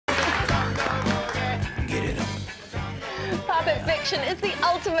Pulp Fiction is the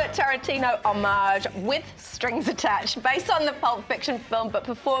ultimate Tarantino homage with strings attached, based on the Pulp Fiction film but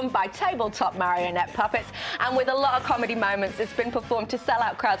performed by tabletop marionette puppets, and with a lot of comedy moments. It's been performed to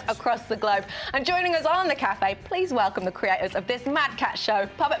sell-out crowds across the globe. And joining us on the cafe, please welcome the creators of this Mad Cat show,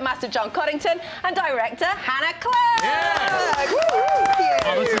 puppet master Jon Coddington and director Hannah Clarke. Yes.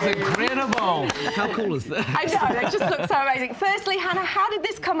 Oh, this is incredible. How cool is that? I know, they just look so amazing. Firstly, Hannah, how did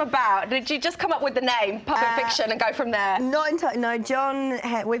this come about? Did you just come up with the name Puppet Fiction and go from there? No, John,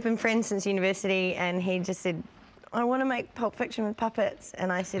 we've been friends since university, and he just said, I want to make Pulp Fiction with puppets.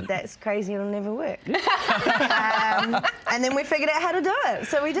 And I said, that's crazy, it'll never work. And then we figured out how to do it,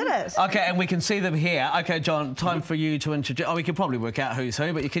 so we did it. OK, and we can see them here. OK, John, time for you to introduce... Oh, we can probably work out who's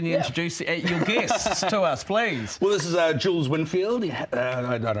who, but can you introduce your guests to us, please? Well, this is Jules Winfield.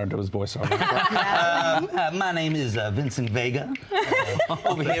 I don't do his voice. My name is Vincent Vega.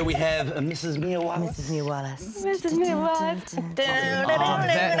 Over here we have Mrs. Mia Wallace. Mrs. Mia Wallace. Mrs. Mia Wallace.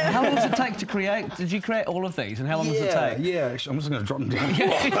 How long does it take to create... Did you create all of these, and how long does it take? Yeah, actually, I'm just going to drop them down.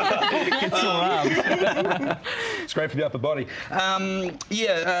 It's all right. It's great for the upper body.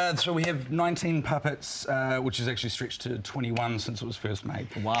 So we have 19 puppets, which is actually stretched to 21 since it was first made.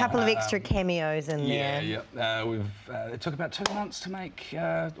 Wow. A couple of extra cameos in there. It took about 2 months to make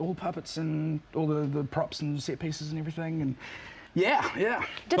all puppets and all the props and set pieces and everything. And not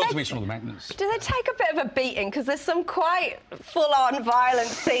to mention all the maintenance. Do they take a bit of a beating? Because there's some quite full-on violent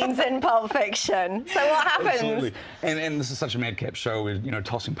scenes in Pulp Fiction. So what happens? Absolutely. And this is such a madcap show. We're,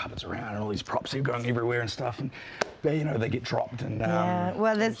 tossing puppets around and all these props are going everywhere and stuff. And they get dropped. And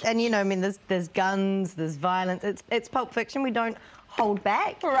well, there's guns, there's violence. It's Pulp Fiction. We don't hold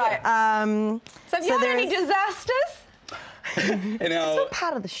back. Right. So have you had any disasters? It's all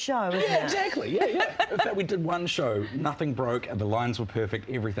part of the show, isn't it? Exactly. Yeah. In fact, we did one show, nothing broke, and the lines were perfect,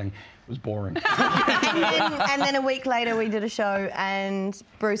 everything was boring. and then a week later we did a show and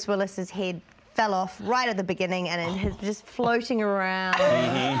Bruce Willis's head fell off right at the beginning, and it was just floating around.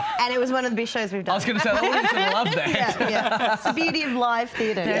 And it was one of the best shows we've done. I was going to say, the audience would love that. Yeah. It's the beauty of live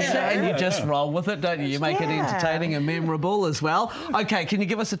theatre. And you just roll with it, don't you? You make it entertaining and memorable as well. OK, can you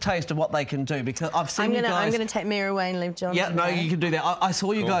give us a taste of what they can do? Because I've seen you guys... I'm going to take Mira away and leave John. Yeah, no, you can do that. I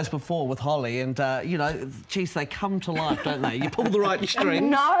saw you guys before with Holly, and, geez, they come to life, don't they? You pull the right strings.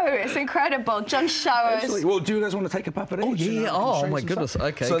 No, it's incredible. John, show us. Well, do you guys want to take a puppet each? Oh, yeah. Oh, my goodness.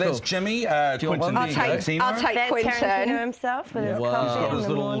 OK, so that's Jimmy, Quentin. I'll take Quentin. Tarantino himself with his coffee his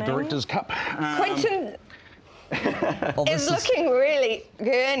little director's cup. Quentin is looking really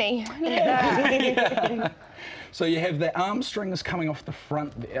gurney. So you have the arm strings coming off the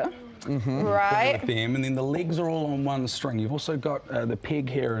front there. Right. With them, and then the legs are all on one string. You've also got the peg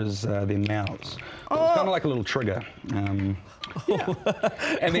here as their mouths. So it's kind of like a little trigger. And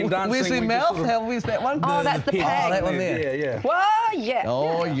then dancing. Where's their mouth? Where's that one? Oh, that's the peg. Oh, that one there. Yeah. Whoa, yeah.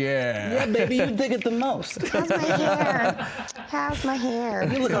 Oh, yeah. Yeah, baby, you dig it the most. How's my hair? How's my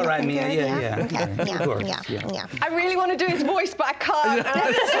hair? You look all right, Mia. Yeah. I really want to do his voice, but I can't.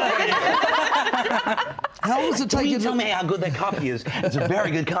 How long does it take you to... Tell me how good that coffee is. It's a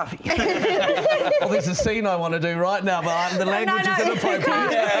very good coffee. Well, there's a scene I want to do right now, but the language is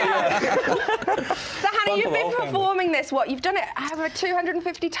inappropriate. So, Hannah, you've been performing this, you've done it over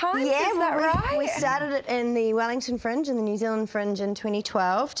 250 times, is that right? We started it in the Wellington Fringe and the New Zealand Fringe in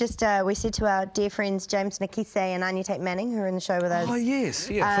 2012. We said to our dear friends James Nikise and Anya Tate Manning, who are in the show with us. Oh, yes.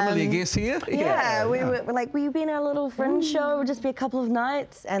 Familiar guests here. Yeah, we were like, will you be in our little Fringe show? It'll just be a couple of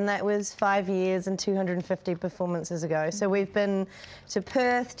nights. And that was 5 years and 250 performances ago. So we've been to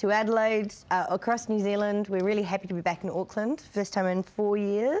Perth, to Adelaide, across New Zealand. We're really happy to be back in Auckland, first time in 4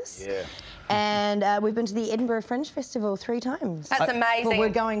 years. Yeah. And we've been to the Edinburgh Fringe Festival 3 times. That's amazing. Well, we're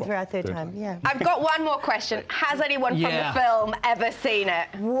going for our third time, I've got one more question. Has anyone from the film ever seen it?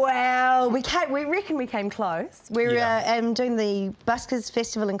 Well, we reckon we came close. We were doing the Buskers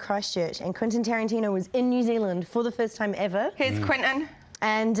Festival in Christchurch, and Quentin Tarantino was in New Zealand for the first time ever. Here's Quentin.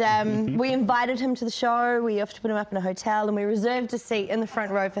 And we invited him to the show. We offered to put him up in a hotel, and we reserved a seat in the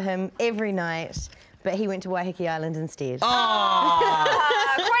front row for him every night. But he went to Waiheke Island instead. Quentin,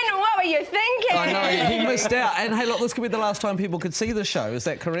 what were you thinking? I know, he missed out. And hey, look, this could be the last time people could see the show. Is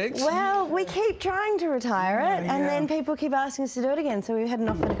that correct? Well, we keep trying to retire it, and then people keep asking us to do it again. So we had an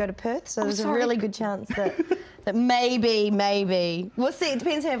offer to go to Perth, so there's a really good chance that maybe. We'll see. It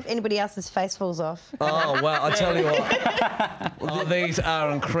depends if anybody else's face falls off. Oh, well, I tell you what. These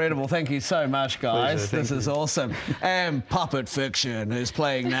are incredible. Thank you so much, guys. This is awesome. And Puppet Fiction is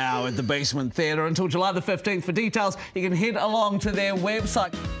playing now at the Basement Theatre until July the 15th. For details, you can head along to their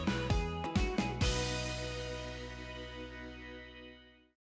website.